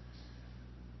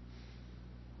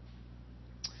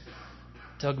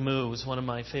 Doug Moo, who's one of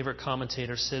my favorite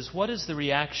commentators, says, what is the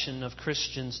reaction of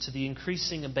Christians to the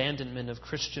increasing abandonment of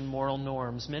Christian moral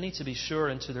norms? Many, to be sure,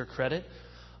 and to their credit,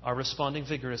 are responding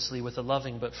vigorously with a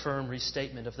loving but firm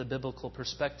restatement of the biblical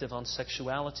perspective on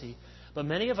sexuality. But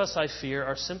many of us, I fear,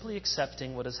 are simply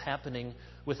accepting what is happening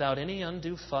without any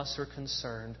undue fuss or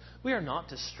concern. We are not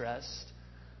distressed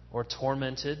or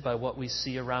tormented by what we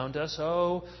see around us.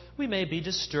 Oh, we may be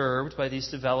disturbed by these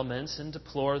developments and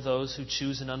deplore those who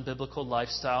choose an unbiblical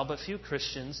lifestyle, but few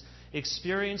Christians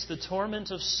experience the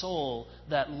torment of soul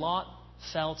that Lot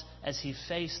felt as he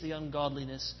faced the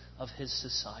ungodliness of his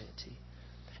society.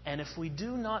 And if we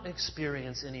do not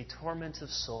experience any torment of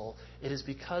soul, it is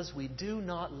because we do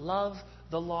not love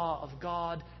the law of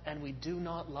God and we do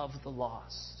not love the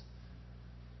lost.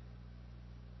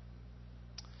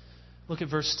 Look at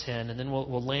verse 10, and then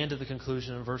we'll land at the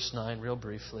conclusion of verse 9 real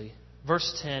briefly.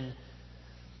 Verse 10,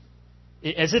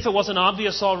 as if it wasn't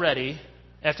obvious already,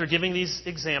 after giving these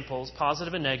examples,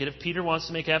 positive and negative, Peter wants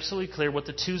to make absolutely clear what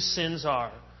the two sins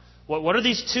are. What are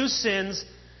these two sins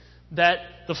that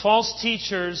the false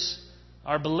teachers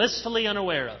are blissfully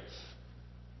unaware of?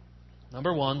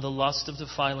 Number one, the lust of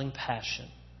defiling passion.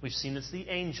 We've seen it's the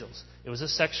angels. It was a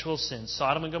sexual sin.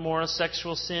 Sodom and Gomorrah,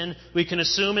 sexual sin. We can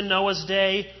assume in Noah's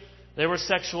day there were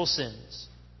sexual sins.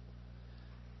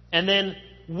 And then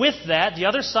with that, the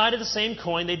other side of the same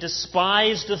coin, they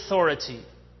despised authority.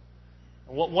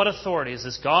 What authority? Is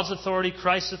this God's authority,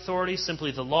 Christ's authority,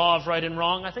 simply the law of right and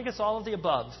wrong? I think it's all of the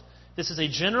above. This is a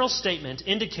general statement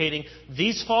indicating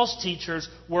these false teachers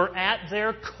were at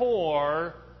their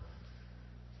core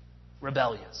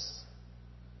rebellious.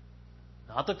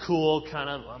 Not the cool kind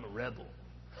of, I'm a rebel.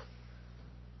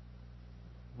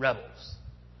 Rebels.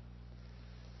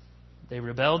 They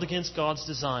rebelled against God's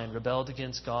design, rebelled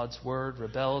against God's word,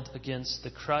 rebelled against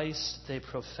the Christ they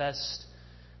professed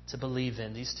to believe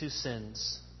in. These two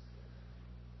sins.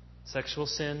 Sexual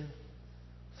sin,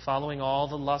 following all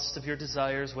the lust of your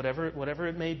desires, whatever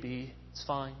it may be, it's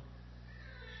fine.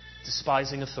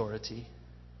 Despising authority.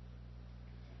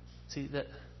 See, that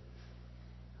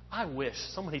I wish,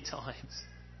 so many times,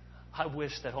 I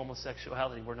wish that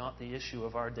homosexuality were not the issue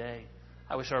of our day.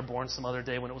 I wish I were born some other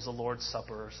day when it was the Lord's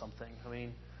Supper or something. I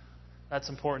mean, that's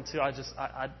important too.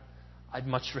 I'd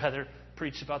much rather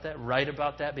preach about that, write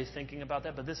about that, be thinking about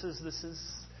that. But this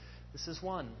is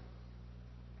one,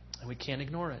 and we can't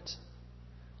ignore it.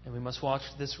 And we must watch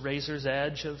this razor's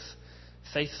edge of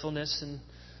faithfulness and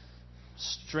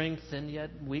strength, and yet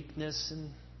weakness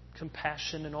and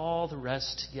compassion and all the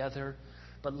rest together.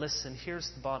 But listen, here's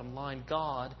the bottom line.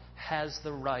 God has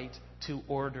the right to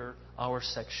order our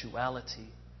sexuality.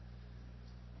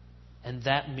 And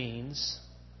that means,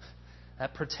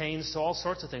 that pertains to all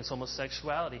sorts of things,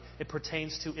 homosexuality. It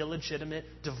pertains to illegitimate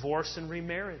divorce and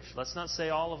remarriage. Let's not say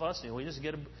all of us, we just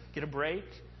get a break.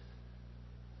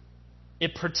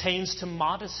 It pertains to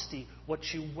modesty, what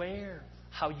you wear,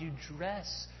 how you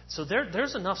dress. So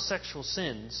there's enough sexual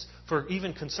sins for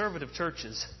even conservative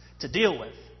churches to deal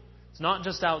with. It's not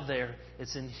just out there,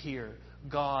 it's in here.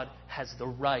 God has the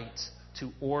right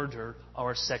to order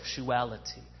our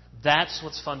sexuality. That's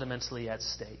what's fundamentally at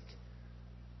stake.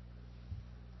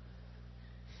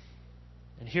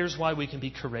 And here's why we can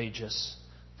be courageous.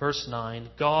 Verse 9,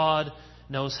 God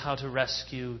knows how to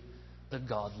rescue the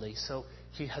godly. So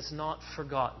He has not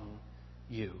forgotten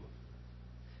you.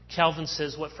 Calvin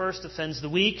says, what first offends the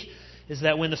weak is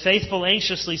that when the faithful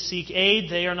anxiously seek aid,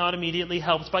 they are not immediately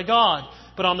helped by God.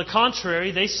 But on the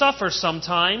contrary, they suffer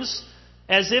sometimes,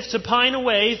 as if to pine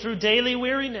away through daily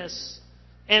weariness.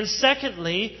 And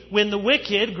secondly, when the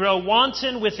wicked grow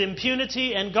wanton with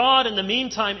impunity, and God in the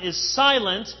meantime is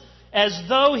silent, as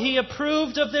though He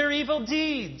approved of their evil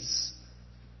deeds.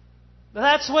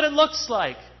 That's what it looks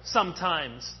like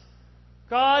sometimes.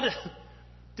 God,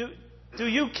 do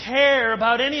you care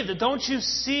about any of it? Don't you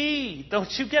see?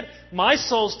 Don't you get, my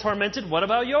soul's tormented, what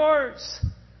about yours?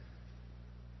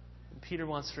 And Peter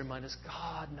wants to remind us,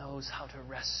 God knows how to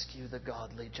rescue the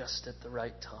godly just at the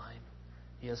right time.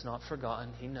 He has not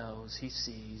forgotten. He knows. He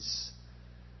sees.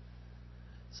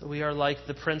 So we are like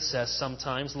the princess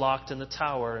sometimes locked in the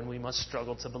tower, and we must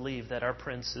struggle to believe that our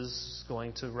prince is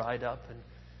going to ride up and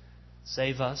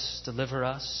save us, deliver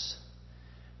us.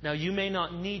 Now, you may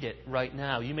not need it right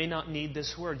now. You may not need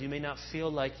this word. You may not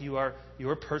feel like you are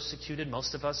persecuted.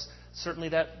 Most of us, certainly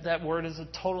that word is a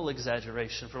total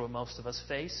exaggeration for what most of us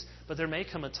face. But there may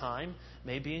come a time,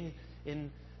 maybe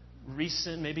in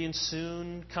recent, maybe in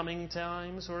soon coming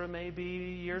times, or it may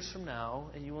be years from now,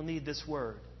 and you will need this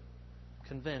word. I'm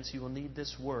convinced you will need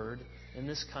this word in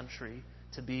this country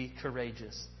to be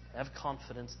courageous. Have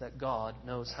confidence that God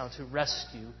knows how to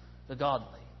rescue the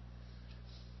godly,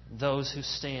 those who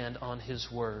stand on His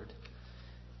word.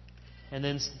 And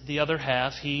then the other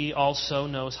half, He also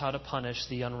knows how to punish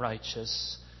the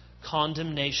unrighteous.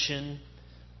 Condemnation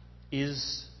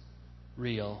is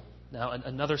real. Now,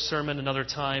 another sermon, another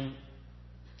time,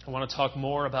 I want to talk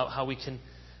more about how we can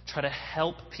try to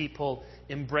help people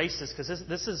embrace this. Because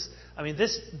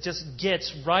this just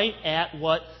gets right at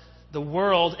what the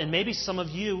world, and maybe some of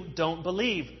you don't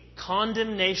believe.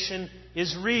 Condemnation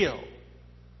is real.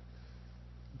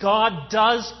 God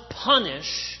does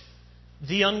punish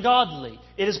the ungodly.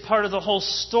 It is part of the whole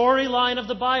storyline of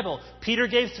the Bible. Peter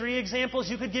gave 3 examples.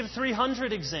 You could give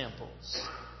 300 examples.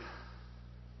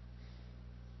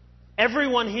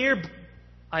 Everyone here,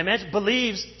 I imagine,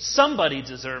 believes somebody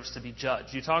deserves to be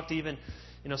judged. You talk to even,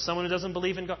 someone who doesn't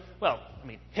believe in God. Well,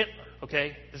 Hitler,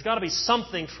 okay? There's got to be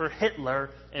something for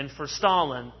Hitler and for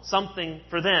Stalin, something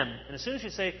for them. And as soon as you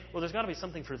say, well, there's got to be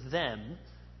something for them,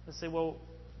 they say, well,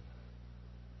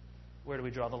 where do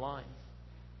we draw the line?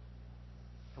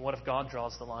 And what if God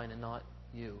draws the line and not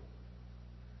you?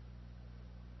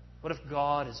 What if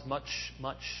God is much,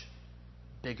 much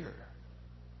bigger?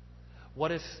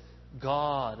 What if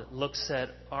God looks at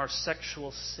our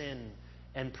sexual sin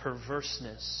and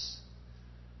perverseness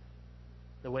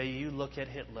the way you look at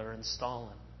Hitler and Stalin.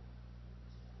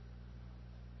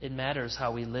 It matters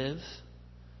how we live.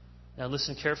 Now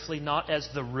listen carefully, not as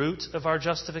the root of our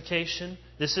justification.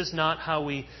 This is not how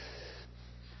we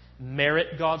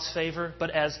merit God's favor, but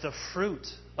as the fruit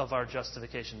of our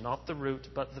justification. Not the root,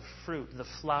 but the fruit, the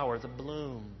flower, the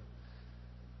bloom.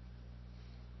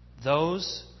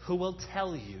 Those who will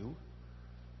tell you,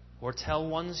 or tell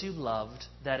ones you loved,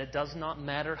 that it does not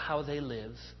matter how they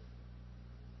live,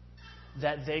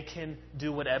 that they can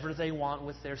do whatever they want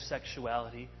with their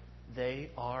sexuality, they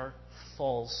are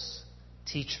false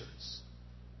teachers.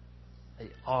 They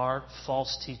are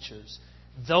false teachers.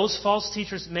 Those false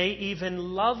teachers may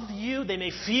even love you. They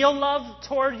may feel love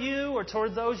toward you or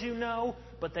toward those you know,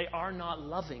 but they are not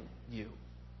loving you.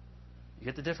 You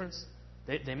get the difference?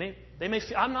 They may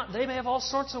feel, they may have all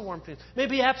sorts of warm feelings. May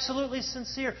be absolutely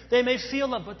sincere. They may feel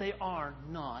love, but they are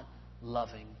not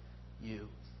loving you.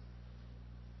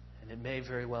 And it may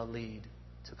very well lead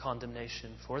to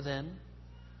condemnation for them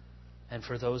and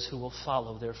for those who will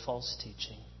follow their false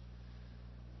teaching.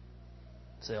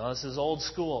 Say, oh, this is old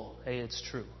school. Hey, it's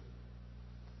true.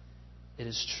 It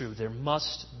is true. There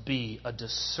must be a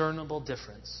discernible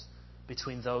difference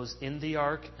between those in the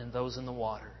ark and those in the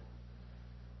water.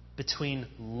 Between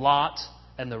Lot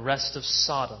and the rest of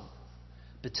Sodom.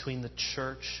 Between the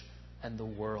church and the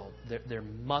world. There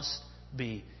must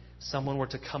be. Someone were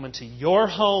to come into your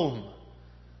home,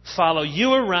 follow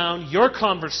you around, your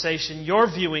conversation, your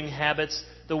viewing habits,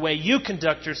 the way you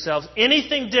conduct yourselves,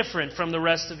 anything different from the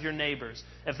rest of your neighbors.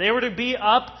 If they were to be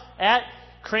up at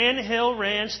Cran Hill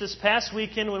Ranch this past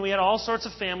weekend when we had all sorts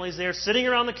of families there sitting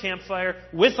around the campfire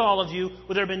with all of you,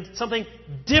 would there have been something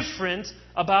different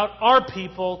about our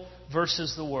people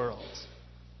versus the world?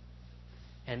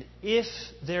 And if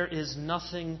there is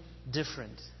nothing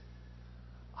different,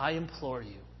 I implore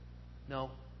you,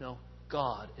 no,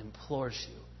 God implores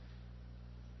you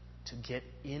to get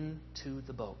into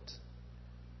the boat.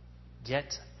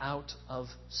 Get out of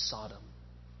Sodom.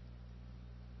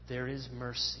 There is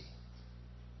mercy.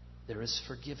 There is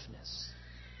forgiveness.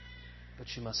 But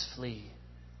you must flee.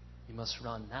 You must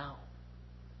run now.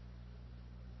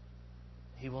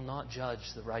 He will not judge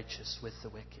the righteous with the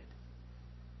wicked.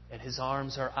 And His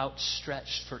arms are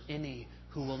outstretched for any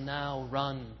who will now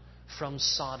run from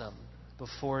Sodom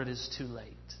before it is too late.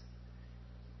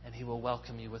 And He will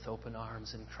welcome you with open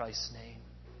arms in Christ's name.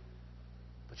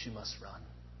 But you must run.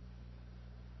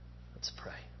 Let's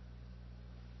pray.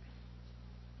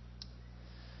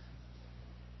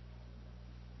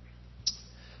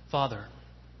 Father,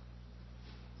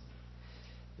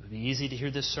 it would be easy to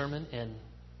hear this sermon and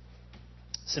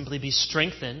simply be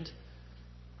strengthened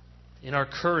in our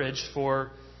courage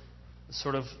for the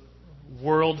sort of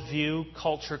worldview,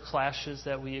 culture clashes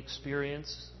that we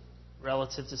experience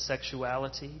relative to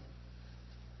sexuality.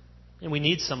 And we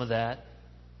need some of that.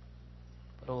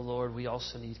 But, oh Lord, we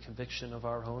also need conviction of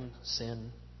our own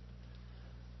sin,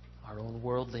 our own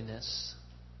worldliness.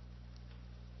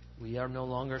 We are no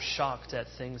longer shocked at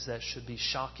things that should be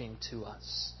shocking to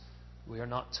us. We are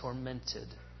not tormented.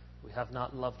 We have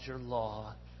not loved your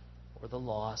law or the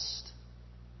lost.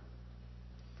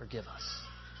 Forgive us.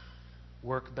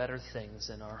 Work better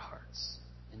things in our hearts.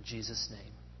 In Jesus'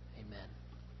 name, amen.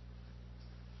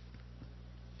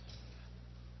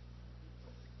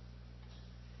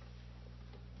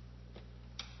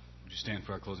 Would you stand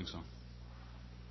for our closing song?